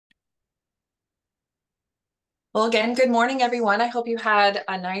Well, again, good morning, everyone. I hope you had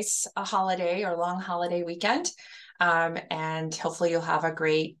a nice holiday or long holiday weekend. And hopefully you'll have a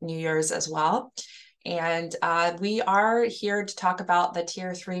great New Year's as well. And we are here to talk about the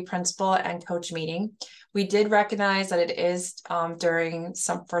Tier 3 principal and coach meeting. We did recognize that it is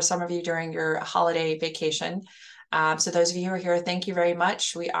for some of you during your holiday vacation. So those of you who are here, thank you very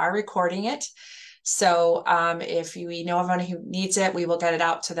much. We are recording it. So if we know of anyone who needs it, we will get it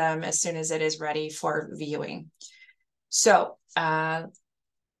out to them as soon as it is ready for viewing. So our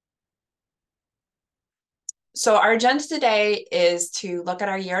agenda today is to look at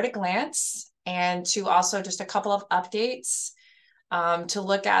our year at a glance and to also just a couple of updates, to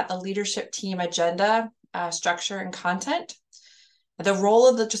look at the leadership team agenda, structure and content,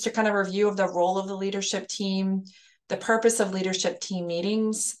 just a kind of review of the role of the leadership team, the purpose of leadership team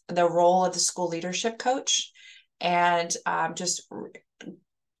meetings, the role of the school leadership coach, and just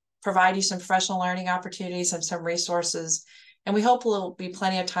provide you some professional learning opportunities and some resources. And we hope there'll be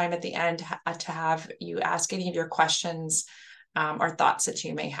plenty of time at the end to have you ask any of your questions or thoughts that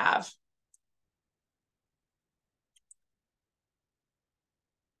you may have.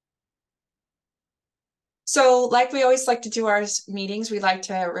 So like we always like to do our meetings, we like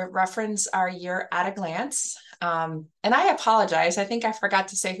to reference our year at a glance. And I apologize. I think I forgot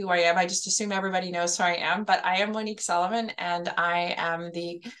to say who I am. I just assume everybody knows who I am, but I am Monique Sullivan and I am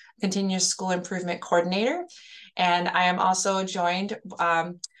the Continuous School Improvement Coordinator. And I am also joined,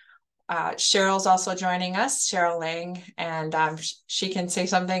 Cheryl's also joining us, Cheryl Lang, and she can say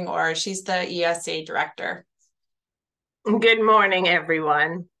something, or she's the ESA Director. Good morning,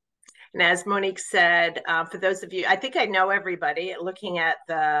 everyone. And as Monique said, for those of you, I think I know everybody looking at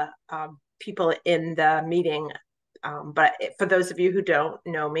the people in the meeting. But for those of you who don't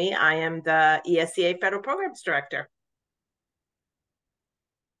know me, I am the ESEA Federal Programs Director.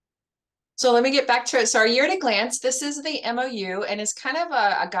 So let me get back to it. So our year at a glance, this is the MOU, and it's kind of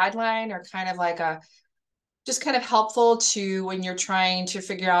a guideline or kind of like just kind of helpful to when you're trying to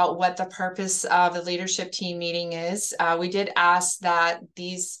figure out what the purpose of the leadership team meeting is. We did ask that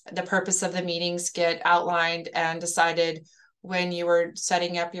the purpose of the meetings get outlined and decided when you were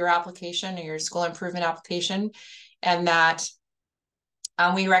setting up your application or your school improvement application, and that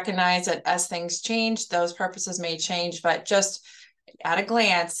we recognize that as things change, those purposes may change, but just at a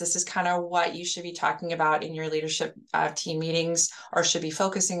glance, this is kind of what you should be talking about in your leadership team meetings, or should be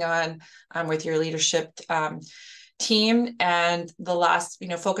focusing on with your leadership team. And the last,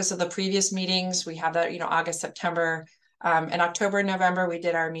 focus of the previous meetings, we have that, August, September, and October and November, we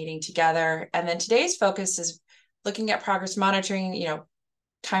did our meeting together. And then today's focus is looking at progress monitoring.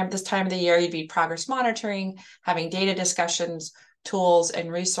 This time of the year, you'd be progress monitoring, having data discussions, tools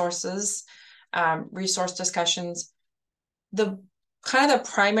and resources, resource discussions. The kind of the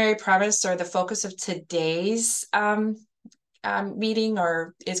primary premise or the focus of today's meeting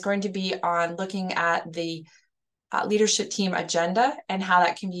is going to be on looking at the leadership team agenda and how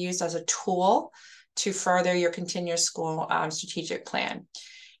that can be used as a tool to further your continuous school strategic plan.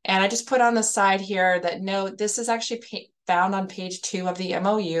 And I just put on the side here that note, this is actually found on page 2 of the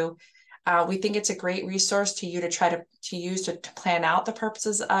MOU. We think it's a great resource to you to try to use to plan out the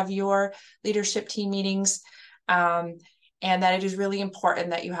purposes of your leadership team meetings. And that it is really important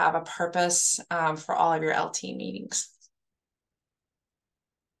that you have a purpose for all of your LT meetings.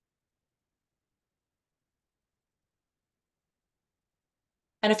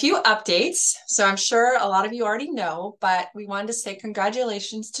 And a few updates. So I'm sure a lot of you already know, but we wanted to say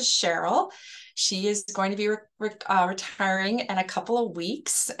congratulations to Cheryl. She is going to be retiring in a couple of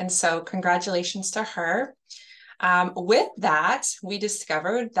weeks. And so congratulations to her. With that, we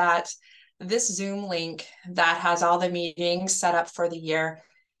discovered that this Zoom link that has all the meetings set up for the year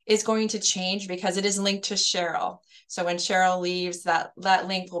is going to change because it is linked to Cheryl. So when Cheryl leaves, that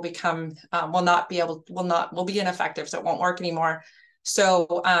link will become will be ineffective, so it won't work anymore.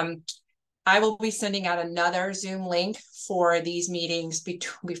 So I will be sending out another Zoom link for these meetings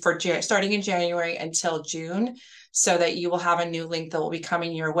starting in January until June, so that you will have a new link that will be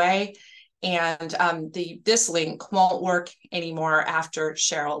coming your way. And this link won't work anymore after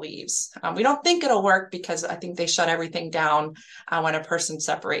Cheryl leaves. We don't think it'll work because I think they shut everything down when a person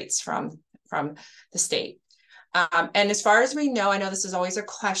separates from the state. And as far as we know, I know this is always a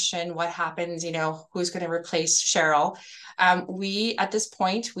question, what happens, who's going to replace Cheryl? At this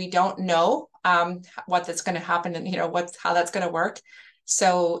point, we don't know what that's going to happen and, how that's going to work.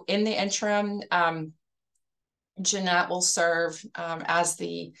 So in the interim, Jeanette will serve as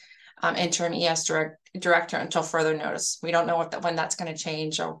the interim ES director until further notice. We don't know when that's going to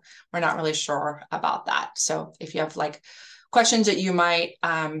change, or we're not really sure about that. So if you have questions that you might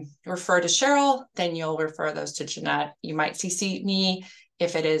refer to Cheryl, then you'll refer those to Jeanette. You might CC me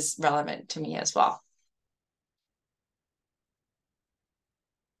if it is relevant to me as well.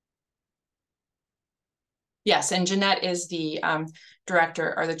 Yes, and Jeanette is the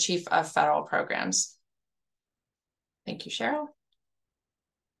director or the chief of federal programs. Thank you, Cheryl.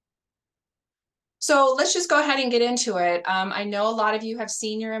 So let's just go ahead and get into it. I know a lot of you have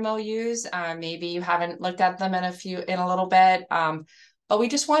seen your MOUs. Maybe you haven't looked at them in a little bit, but we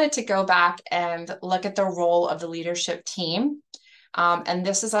just wanted to go back and look at the role of the leadership team. And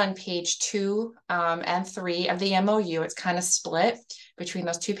this is on page 2 and 3 of the MOU. It's kind of split between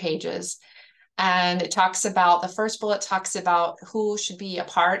those 2 pages. And it talks about, the first bullet talks about who should be a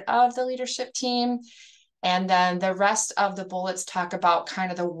part of the leadership team. And then the rest of the bullets talk about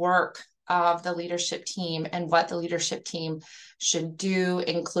kind of the work of the leadership team and what the leadership team should do,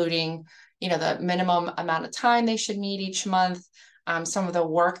 including, the minimum amount of time they should meet each month, some of the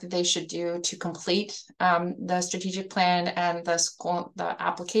work that they should do to complete the strategic plan and the school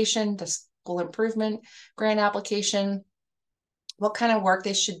improvement grant application, what kind of work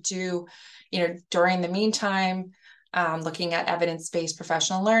they should do, during the meantime, looking at evidence-based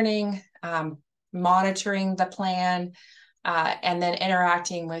professional learning, monitoring the plan, and then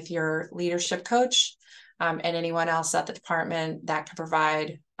interacting with your leadership coach and anyone else at the department that can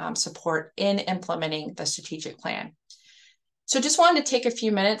provide support in implementing the strategic plan. So just wanted to take a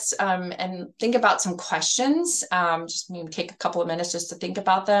few minutes and think about some questions. Just maybe take a couple of minutes just to think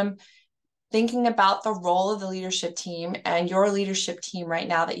about them. Thinking about the role of the leadership team and your leadership team right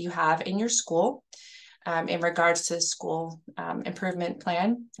now that you have in your school in regards to the school improvement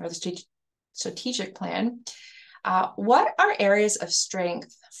plan or the strategic plan. What are areas of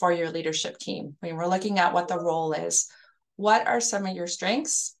strength for your leadership team? When we're looking at what the role is, what are some of your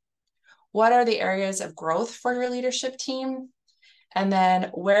strengths? What are the areas of growth for your leadership team? And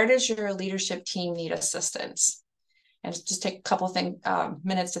then where does your leadership team need assistance? And just take a couple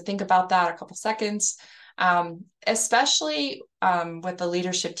minutes to think about that, a couple seconds, especially with the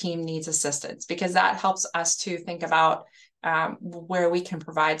leadership team needs assistance, because that helps us to think about where we can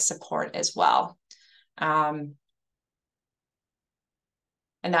provide support as well. And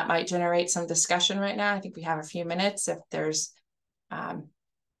that might generate some discussion right now. I think we have a few minutes. If there's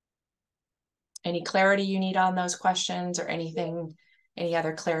any clarity you need on those questions or any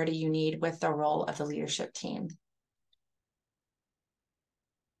other clarity you need with the role of the leadership team.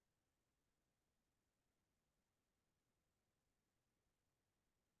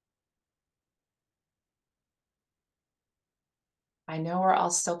 I know we're all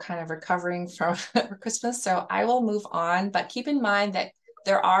still kind of recovering from Christmas, so I will move on, but keep in mind that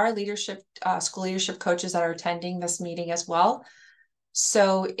there are school leadership coaches that are attending this meeting as well.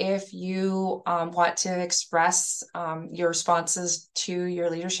 So if you want to express your responses to your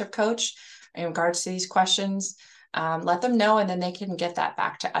leadership coach in regards to these questions, let them know, and then they can get that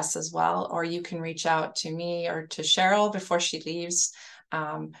back to us as well. Or you can reach out to me or to Cheryl before she leaves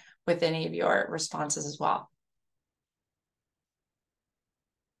with any of your responses as well.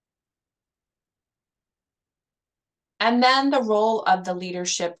 And then the role of the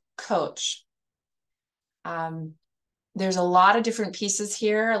leadership coach. There's a lot of different pieces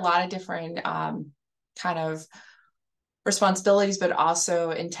here, a lot of different kind of responsibilities, but also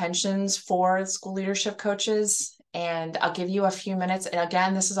intentions for school leadership coaches. And I'll give you a few minutes. And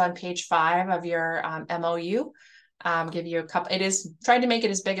again, this is on page 5 of your MOU. Give you a couple, it is trying to make it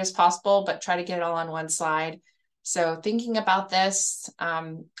as big as possible, but try to get it all on one slide. So thinking about this,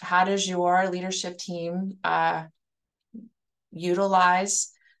 how does your leadership team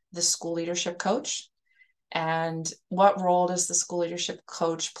utilize the school leadership coach? And what role does the school leadership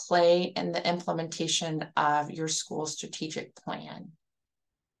coach play in the implementation of your school strategic plan?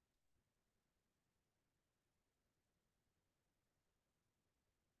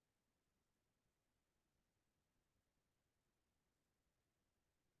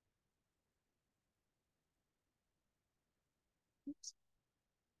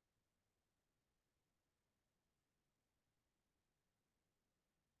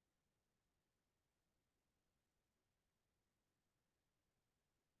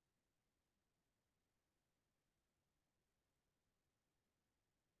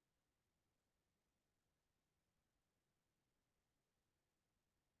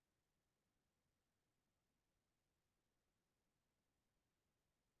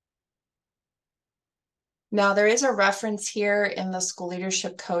 Now, there is a reference here in the school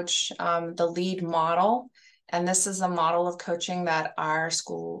leadership coach, the LEAD model. And this is a model of coaching that our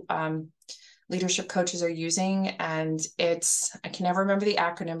school leadership coaches are using. And I can never remember the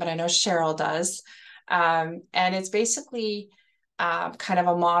acronym, but I know Cheryl does. And it's basically kind of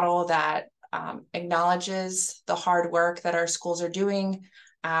a model that acknowledges the hard work that our schools are doing,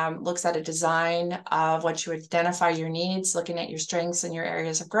 looks at a design of what you identify your needs, looking at your strengths and your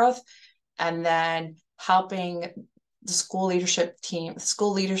areas of growth, and then helping the school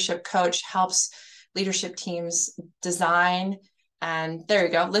leadership coach helps leadership teams design, and there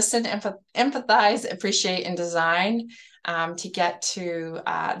you go, listen, empathize, appreciate, and design to get to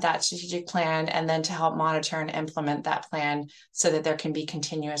that strategic plan, and then to help monitor and implement that plan so that there can be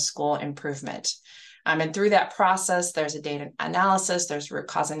continuous school improvement. And through that process, there's a data analysis, there's root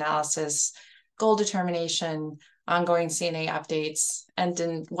cause analysis, goal determination, ongoing CNA updates, and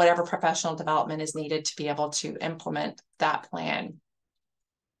then whatever professional development is needed to be able to implement that plan.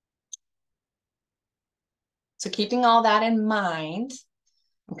 So keeping all that in mind,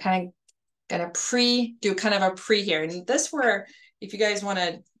 I'm kind of gonna do kind of a pre here. And this where, if you guys want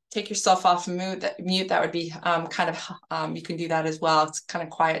to take yourself off mute, that would be you can do that as well. It's kind of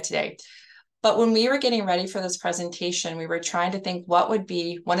quiet today. But when we were getting ready for this presentation, we were trying to think what would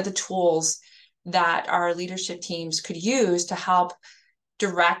be one of the tools that our leadership teams could use to help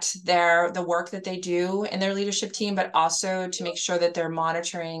direct the work that they do in their leadership team, but also to make sure that they're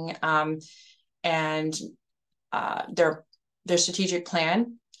monitoring and their strategic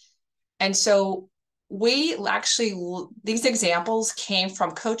plan. And so we actually, these examples came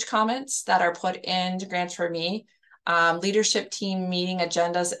from coach comments that are put into Grants for Me, leadership team meeting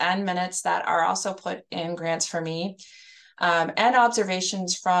agendas and minutes that are also put in Grants for Me, and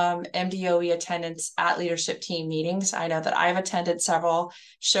observations from MDOE attendance at leadership team meetings. I know that I've attended several.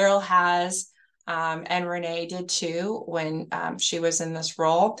 Cheryl has, and Renee did too when she was in this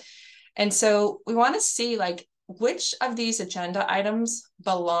role. And so we want to see like which of these agenda items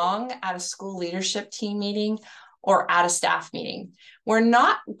belong at a school leadership team meeting or at a staff meeting. We're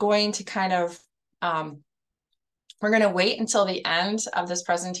not going to we're going to wait until the end of this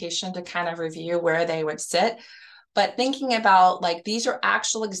presentation to kind of review where they would sit. But thinking about like, these are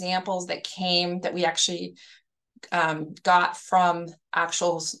actual examples that we actually got from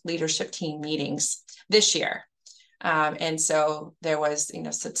actual leadership team meetings this year. And so there was,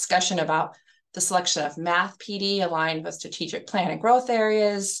 some discussion about the selection of math PD aligned with strategic plan and growth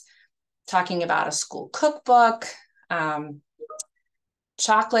areas, talking about a school cookbook,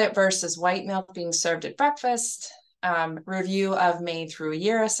 chocolate versus white milk being served at breakfast, review of Maine through a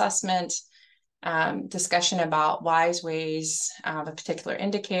year assessment, discussion about wise ways of a particular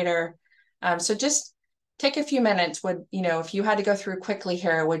indicator. So just take a few minutes. If you had to go through quickly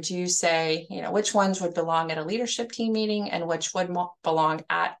here, would you say, which ones would belong at a leadership team meeting and which would belong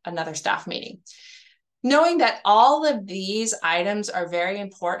at another staff meeting? Knowing that all of these items are very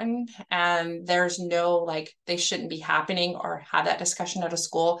important and there's no, they shouldn't be happening or have that discussion at a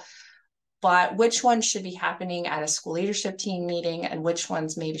school, but which ones should be happening at a school leadership team meeting and which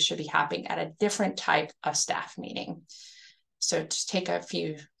ones maybe should be happening at a different type of staff meeting. So just take a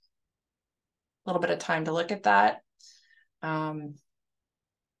little bit of time to look at that. And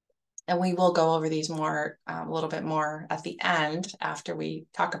we will go over these more, a little bit more at the end after we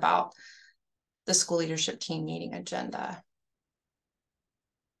talk about the school leadership team meeting agenda.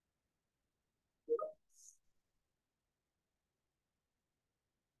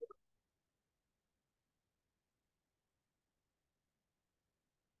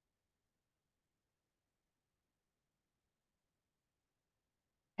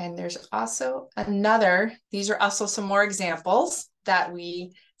 And there's also these are also some more examples that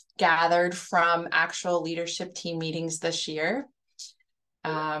we gathered from actual leadership team meetings this year.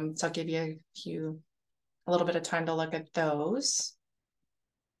 So I'll give you a little bit of time to look at those.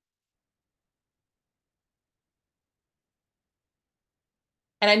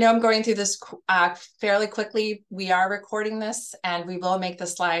 And I know I'm going through this fairly quickly. We are recording this and we will make the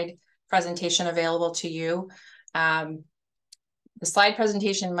slide presentation available to you. The slide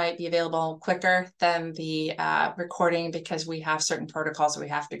presentation might be available quicker than the recording because we have certain protocols that we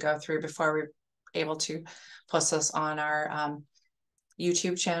have to go through before we're able to post this on our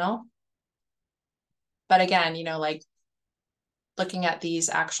YouTube channel. But again, looking at these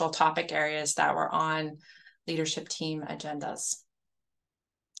actual topic areas that were on leadership team agendas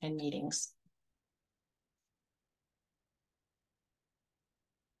and meetings.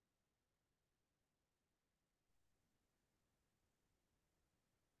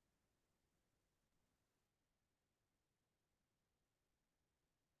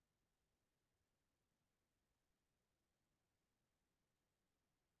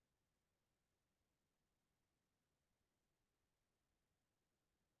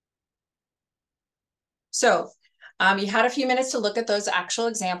 So You had a few minutes to look at those actual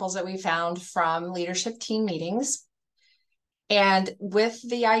examples that we found from leadership team meetings. And with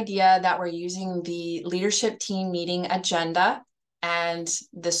the idea that we're using the leadership team meeting agenda and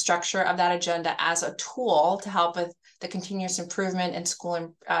the structure of that agenda as a tool to help with the continuous improvement in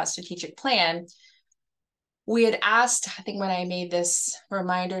school strategic plan, we had asked, I think when I made this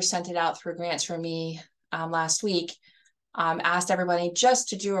reminder, sent it out through Grants for Me last week, asked everybody just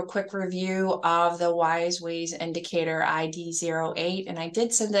to do a quick review of the Wise Ways Indicator ID 08. And I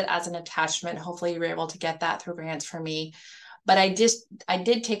did send it as an attachment. Hopefully you were able to get that through Grants for Me. But I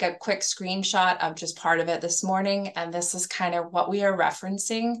did take a quick screenshot of just part of it this morning. And this is kind of what we are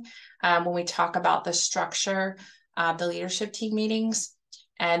referencing when we talk about the structure of the leadership team meetings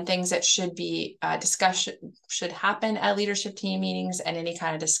and things that should be should happen at leadership team meetings, and any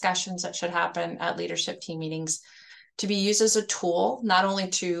kind of discussions that should happen at leadership team meetings to be used as a tool, not only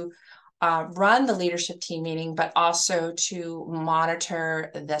to run the leadership team meeting, but also to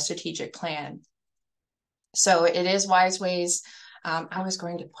monitor the strategic plan. So it is Wise Ways. I was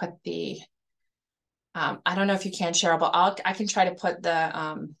going to put the, I don't know if you can, Cheryl, but I can try to put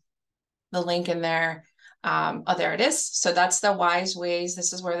the link in there. Oh, there it is. So that's the Wise Ways.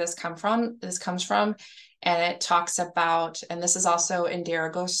 This is where this comes from. And it talks about, and this is also in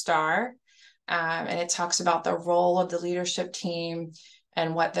Derigo Star, and it talks about the role of the leadership team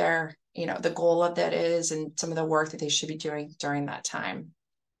and what their, the goal of that is, and some of the work that they should be doing during that time.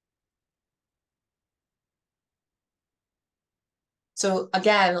 So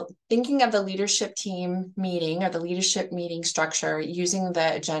again, thinking of the leadership team meeting or the leadership meeting structure using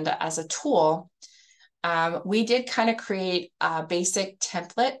the agenda as a tool, we did kind of create a basic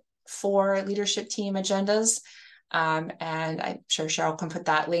template for leadership team agendas. And I'm sure Cheryl can put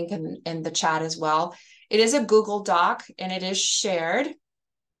that link in the chat as well. It is a Google Doc and it is shared.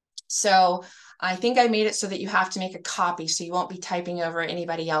 So I think I made it so that you have to make a copy, so you won't be typing over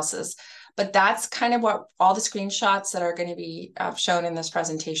anybody else's. But that's kind of what all the screenshots that are going to be shown in this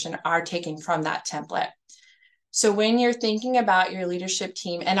presentation are taken from that template. So when you're thinking about your leadership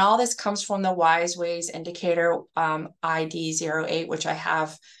team, and all this comes from the Wise Ways Indicator ID 08, which I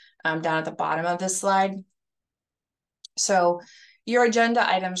have down at the bottom of this slide. So your agenda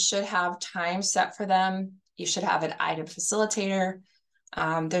items should have time set for them. You should have an item facilitator.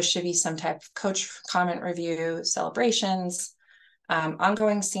 There should be some type of coach comment review, celebrations,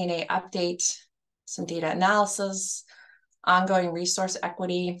 ongoing CNA update, some data analysis, ongoing resource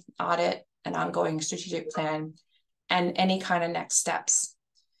equity audit, an ongoing strategic plan, and any kind of next steps.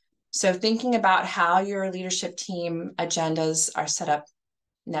 So thinking about how your leadership team agendas are set up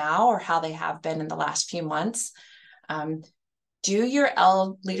now, or how they have been in the last few months, do your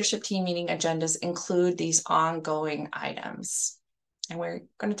leadership team meeting agendas include these ongoing items? And we're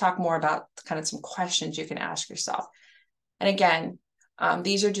going to talk more about kind of some questions you can ask yourself. And again,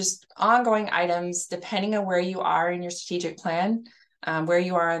 these are just ongoing items depending on where you are in your strategic plan, where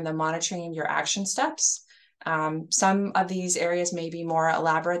you are in the monitoring of your action steps. Some of these areas may be more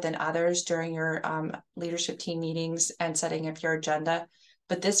elaborate than others during your leadership team meetings and setting up your agenda,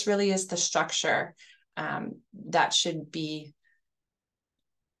 but this really is the structure that should be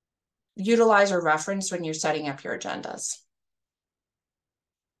utilized or referenced when you're setting up your agendas.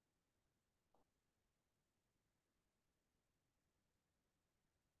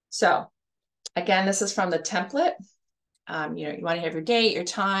 So again, this is from the template. You want to have your date, your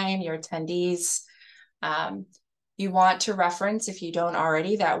time, your attendees. You want to reference, if you don't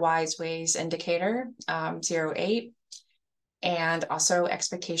already, that Wise Ways Indicator 08, and also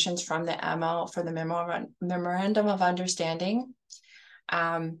expectations from the MO for the Memorandum of Understanding.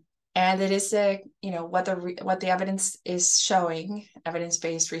 And it is what the evidence is showing,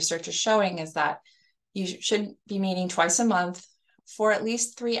 evidence-based research is showing, is that you should be meeting twice a month for at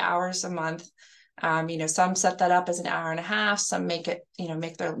least 3 hours a month. Some set that up as an hour and a half, some make it,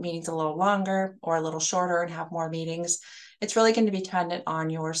 make their meetings a little longer or a little shorter and have more meetings. It's really going to be dependent on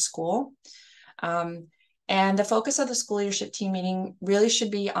your school. And the focus of the school leadership team meeting really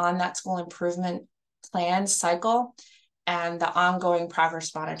should be on that school improvement plan cycle and the ongoing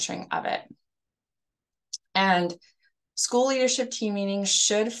progress monitoring of it. And school leadership team meetings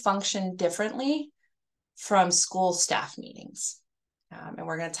should function differently from school staff meetings. And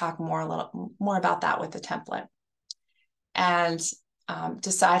we're going to talk a little more about that with the template. And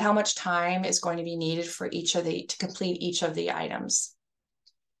decide how much time is going to be needed for to complete each of the items.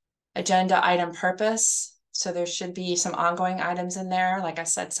 Agenda item purpose. So there should be some ongoing items in there. Like I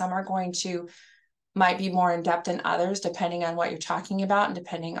said, some might be more in depth than others, depending on what you're talking about and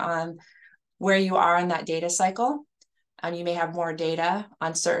depending on where you are in that data cycle. You may have more data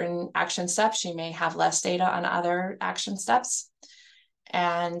on certain action steps. You may have less data on other action steps.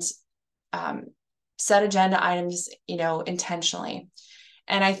 And set agenda items, intentionally.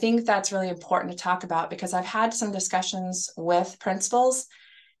 And I think that's really important to talk about because I've had some discussions with principals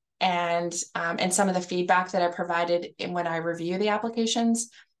and some of the feedback that I provided when I review the applications.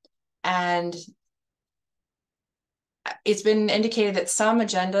 And it's been indicated that some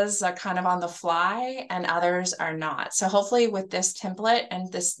agendas are kind of on the fly and others are not. So hopefully with this template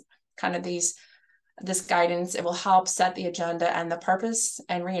and this guidance, it will help set the agenda and the purpose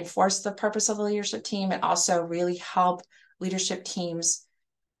and reinforce the purpose of the leadership team, and also really help leadership teams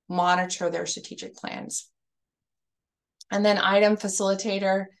monitor their strategic plans. And then item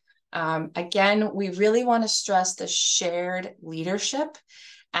facilitator. Again, we really want to stress the shared leadership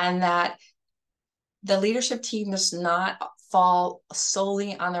and that the leadership team does not fall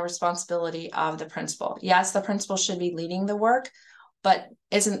solely on the responsibility of the principal. Yes, the principal should be leading the work, but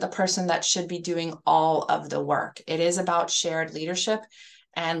isn't the person that should be doing all of the work. It is about shared leadership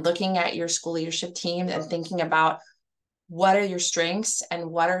and looking at your school leadership team and thinking about what are your strengths and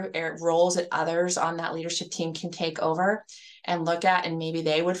what are roles that others on that leadership team can take over and look at, and maybe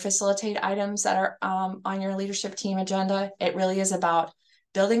they would facilitate items that are on your leadership team agenda. It really is about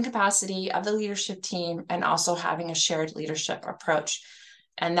building capacity of the leadership team and also having a shared leadership approach.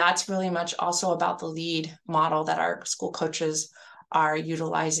 And that's really much also about the lead model that our school coaches are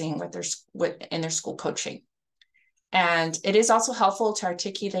utilizing in their school coaching. And it is also helpful to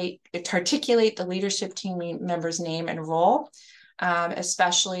articulate the leadership team member's name and role,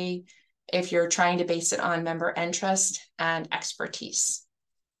 especially if you're trying to base it on member interest and expertise.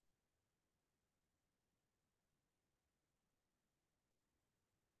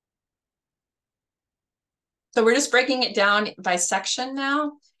 So we're just breaking it down by section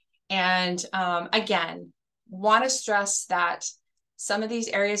now. And again, want to stress that some of these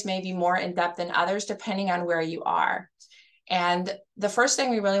areas may be more in depth than others, depending on where you are. And the first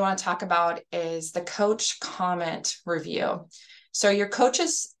thing we really want to talk about is the coach comment review. So your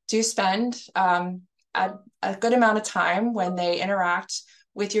coaches do spend a good amount of time when they interact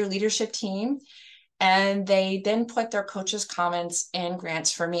with your leadership team, and they then put their coaches' comments in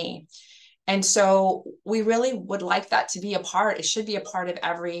Grants for Me. And so we really would like that to be a part. It should be a part of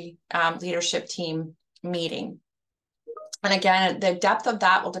every leadership team meeting. And again, the depth of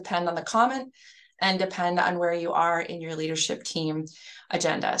that will depend on the comment and depend on where you are in your leadership team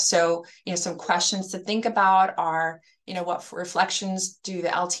agenda. So, some questions to think about are, what reflections do the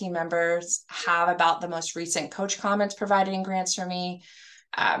LT members have about the most recent coach comments provided in Grants for Me?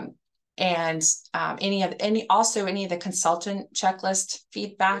 And any of the consultant checklist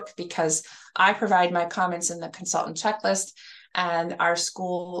feedback, because I provide my comments in the consultant checklist, and our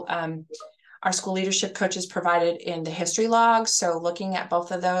school leadership coaches provided in the history log. So looking at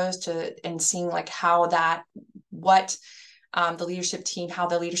both of those and seeing like how the leadership team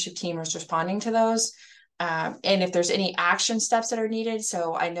is responding to those. And if there's any action steps that are needed.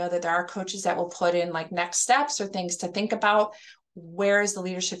 So I know that there are coaches that will put in like next steps or things to think about. Where is the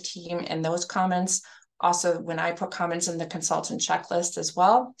leadership team in those comments? Also, when I put comments in the consultant checklist as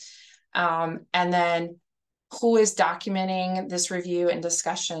well. And then who is documenting this review and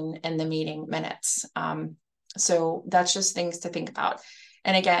discussion in the meeting minutes? So that's just things to think about.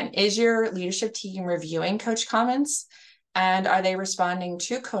 And again, is your leadership team reviewing coach comments? And are they responding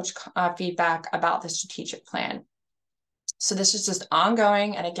to coach feedback about the strategic plan? So this is just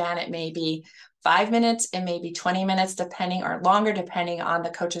ongoing. And again, it may be 5 minutes, it may be 20 minutes, depending, or longer, depending on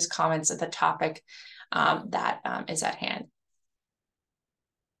the coach's comments of the topic that is at hand.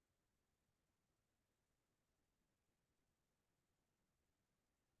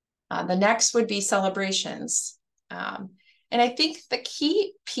 The next would be celebrations. And I think the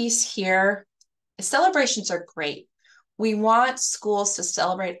key piece here is celebrations are great. We want schools to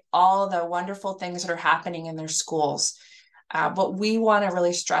celebrate all the wonderful things that are happening in their schools. What we want to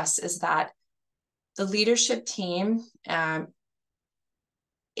really stress is that the leadership team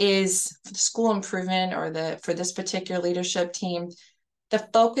is for the school improvement, or for this particular leadership team, the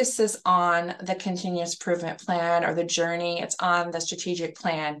focus is on the continuous improvement plan or the journey. It's on the strategic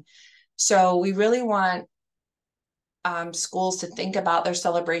plan. So we really want schools to think about their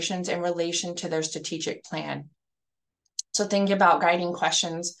celebrations in relation to their strategic plan. So thinking about guiding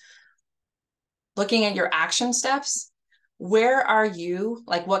questions, looking at your action steps. Where are you?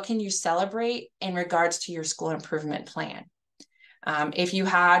 Like, what can you celebrate in regards to your school improvement plan? If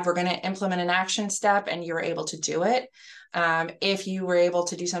we're going to implement an action step and you were able to do it, if you were able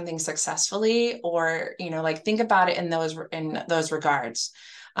to do something successfully, or, think about it in those regards.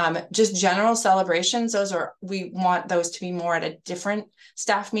 Just general celebrations, we want those to be more at a different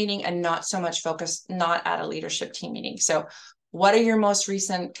staff meeting and not so much focused, not at a leadership team meeting. So what are your most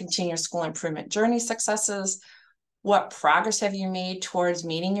recent continuous school improvement journey successes? What progress have you made towards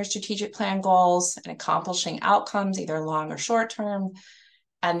meeting your strategic plan goals and accomplishing outcomes, either long or short term?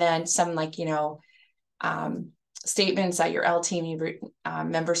 And then some statements that your LT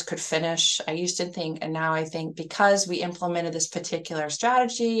members could finish. I used to think, and now I think, because we implemented this particular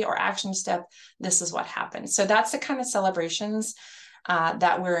strategy or action step, this is what happened. So that's the kind of celebrations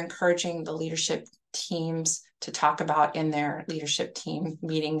that we're encouraging the leadership teams to talk about in their leadership team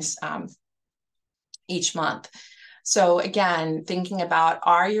meetings each month. So again, thinking about,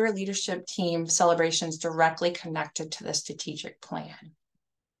 are your leadership team celebrations directly connected to the strategic plan?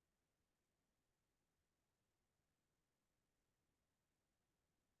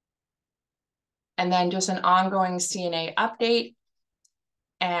 And then just an ongoing CNA update.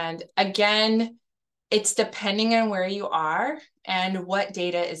 And again, it's depending on where you are and what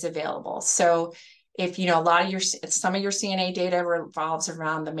data is available. So if some of your CNA data revolves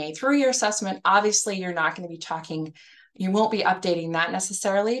around the May through year assessment, obviously you're not going to be talking, you won't be updating that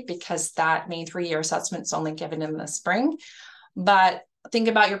necessarily because that May 3-year assessment is only given in the spring. But think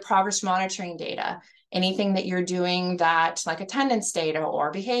about your progress monitoring data. Anything that you're doing that, like attendance data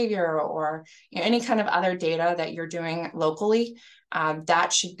or behavior or any kind of other data that you're doing locally,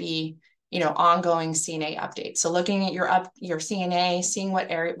 that should be ongoing CNA updates. So looking at your CNA, seeing what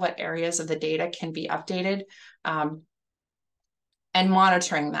areas of the data can be updated, and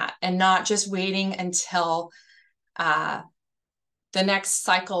monitoring that, and not just waiting until the next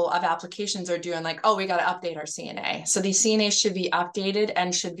cycle of applications are due and like, oh, we got to update our CNA. So these CNAs should be updated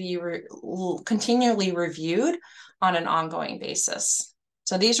and should be continually reviewed on an ongoing basis.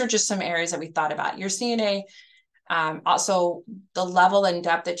 So these are just some areas that we thought about. Your CNA, also the level and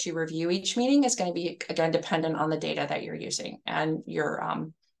depth that you review each meeting is going to be, again, dependent on the data that you're using, and your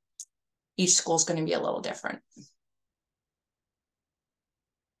each school is going to be a little different.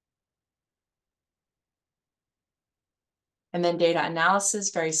 And then data analysis,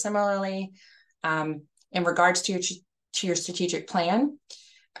 very similarly, in regards to your strategic plan.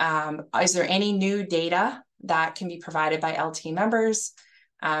 Is there any new data that can be provided by LT members?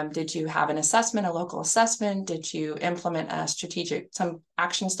 Did you have an assessment, a local assessment? Did you implement some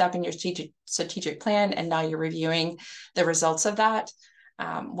action step in your strategic plan, and now you're reviewing the results of that?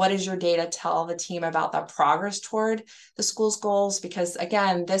 What does your data tell the team about the progress toward the school's goals? Because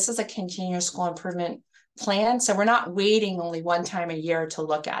again, this is a continuous school improvement plan. So we're not waiting only one time a year to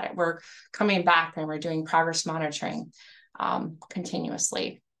look at it. We're coming back and we're doing progress monitoring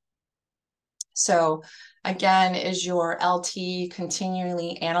continuously. So again, is your LT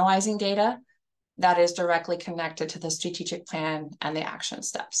continually analyzing data that is directly connected to the strategic plan and the action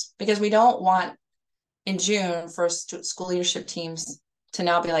steps? Because we don't want in June for school leadership teams to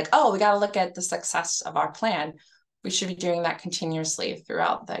now be like, oh, we got to look at the success of our plan. We should be doing that continuously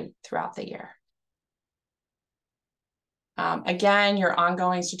throughout the year. Again, your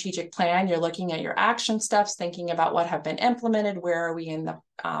ongoing strategic plan, you're looking at your action steps, thinking about what have been implemented, where are we in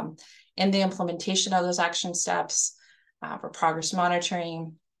the implementation of those action steps, for progress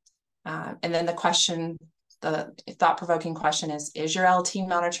monitoring. And then the thought-provoking question is your LT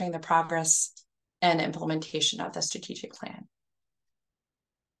monitoring the progress and implementation of the strategic plan?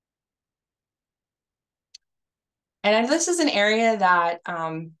 And this is an area that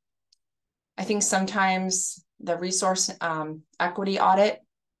I think sometimes the resource equity audit,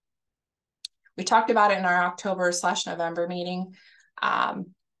 we talked about it in our October/November meeting.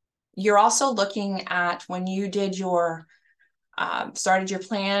 You're also looking at, when you did your started your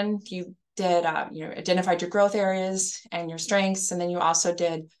plan, you did identified your growth areas and your strengths, and then you also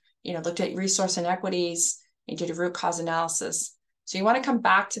did looked at resource inequities. You did a root cause analysis. So you want to come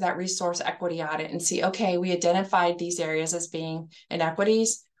back to that resource equity audit and see, okay, we identified these areas as being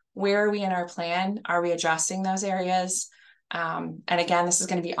inequities. Where are we in our plan? Are we addressing those areas? And again, this is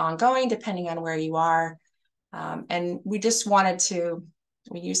going to be ongoing depending on where you are. And we just wanted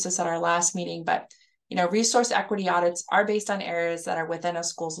we used this at our last meeting, but resource equity audits are based on areas that are within a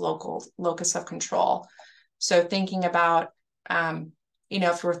school's local locus of control. So thinking about,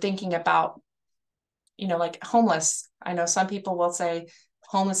 if we're thinking about, like homeless, I know some people will say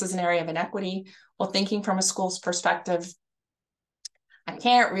homeless is an area of inequity. Well, thinking from a school's perspective, I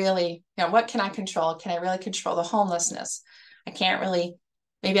can't really, what can I control? Can I really control the homelessness? Maybe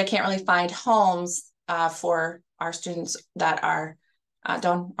I can't really find homes for our students that are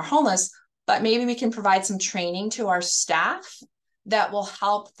homeless, but maybe we can provide some training to our staff that will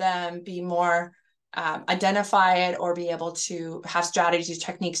help them be more identify it or be able to have strategies,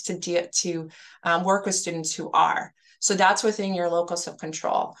 techniques to work with students who are. So that's within your locus of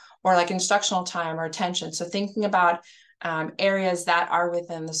control, or like instructional time or attention. So thinking about areas that are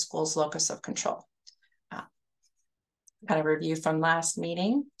within the school's locus of control. Kind of review from last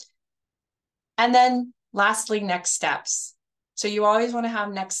meeting. And then lastly, next steps. So you always want to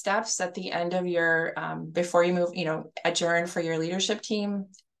have next steps at the end of your, before you move, adjourn for your leadership team.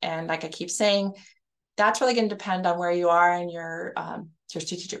 And like I keep saying, that's really going to depend on where you are in your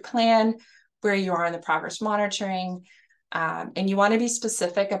strategic plan, where you are in the progress monitoring. And you want to be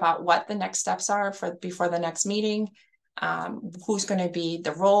specific about what the next steps are before the next meeting, who's going to be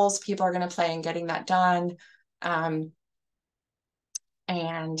the roles people are going to play in getting that done.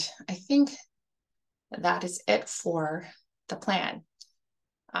 And I think that is it for the plan.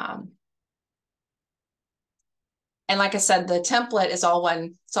 And like I said, the template is all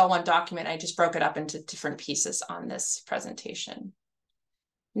one document. I just broke it up into different pieces on this presentation.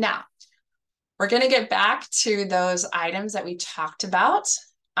 Now, we're going to get back to those items that we talked about.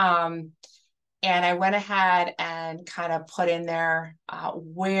 And I went ahead and kind of put in there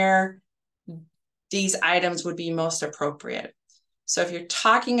where these items would be most appropriate. So if you're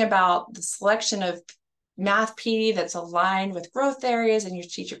talking about the selection of math PD that's aligned with growth areas in your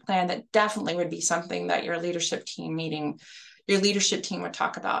strategic plan, that definitely would be something that your leadership team would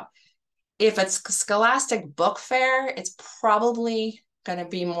talk about. If it's Scholastic Book Fair, it's probably going to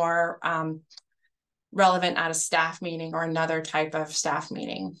be more relevant at a staff meeting or another type of staff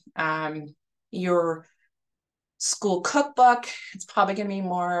meeting. Your school cookbook, it's probably going to be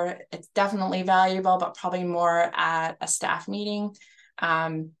more, it's definitely valuable, but probably more at a staff meeting.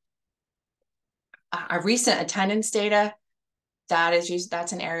 A recent attendance data,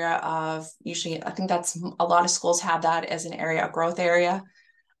 that's an area of, usually, I think that's, a lot of schools have that as an area, a growth area.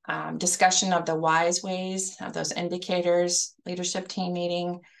 Discussion of the wise ways of those indicators, leadership team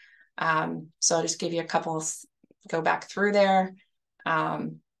meeting. So I'll just give you a couple, go back through there.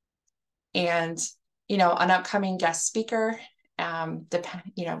 And, an upcoming guest speaker,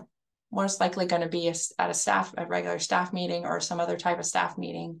 most likely going to be at a regular staff meeting or some other type of staff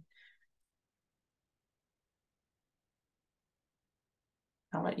meeting.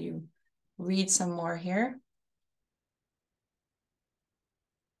 I'll let you read some more here.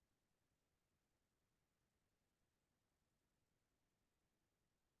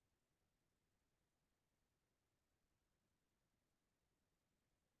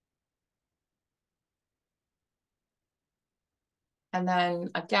 And then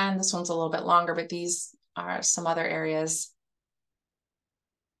again, this one's a little bit longer, but these are some other areas.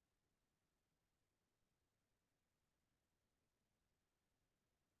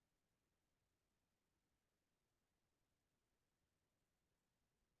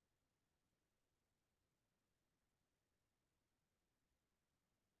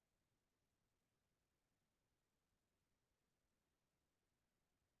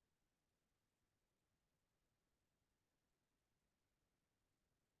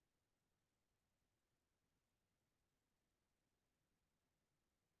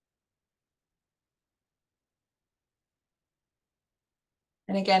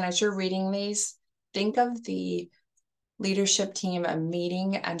 And again, as you're reading these, think of the leadership team, a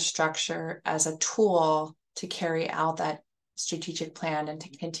meeting and structure as a tool to carry out that strategic plan and to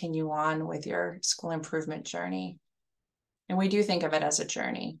continue on with your school improvement journey. And we do think of it as a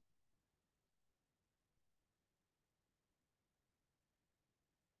journey.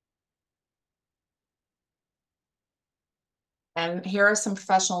 And here are some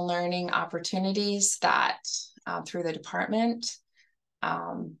professional learning opportunities that through the department.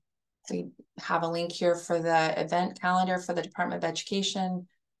 We have a link here for the event calendar for the Department of Education.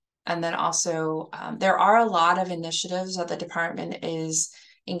 And then also there are a lot of initiatives that the department is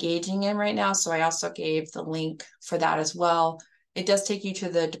engaging in right now. So I also gave the link for that as well. It does take you to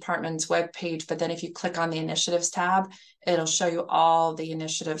the department's webpage, but then if you click on the initiatives tab, it'll show you all the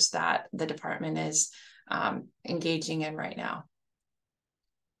initiatives that the department is engaging in right now.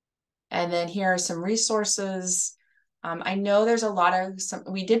 And then here are some resources. I know there's a lot of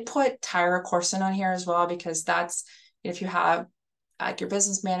we did put Tyra Corson on here as well, because that's, if you have like your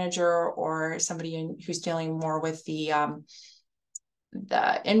business manager or somebody who's dealing more with the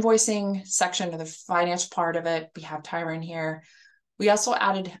invoicing section of the financial part of it, we have Tyra in here. We also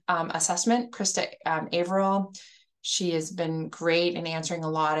added assessment, Krista Averill. She has been great in answering a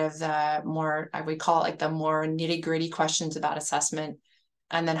lot of the more, I would call it like the more nitty-gritty questions about assessment,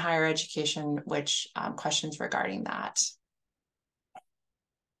 and then higher education, which questions regarding that.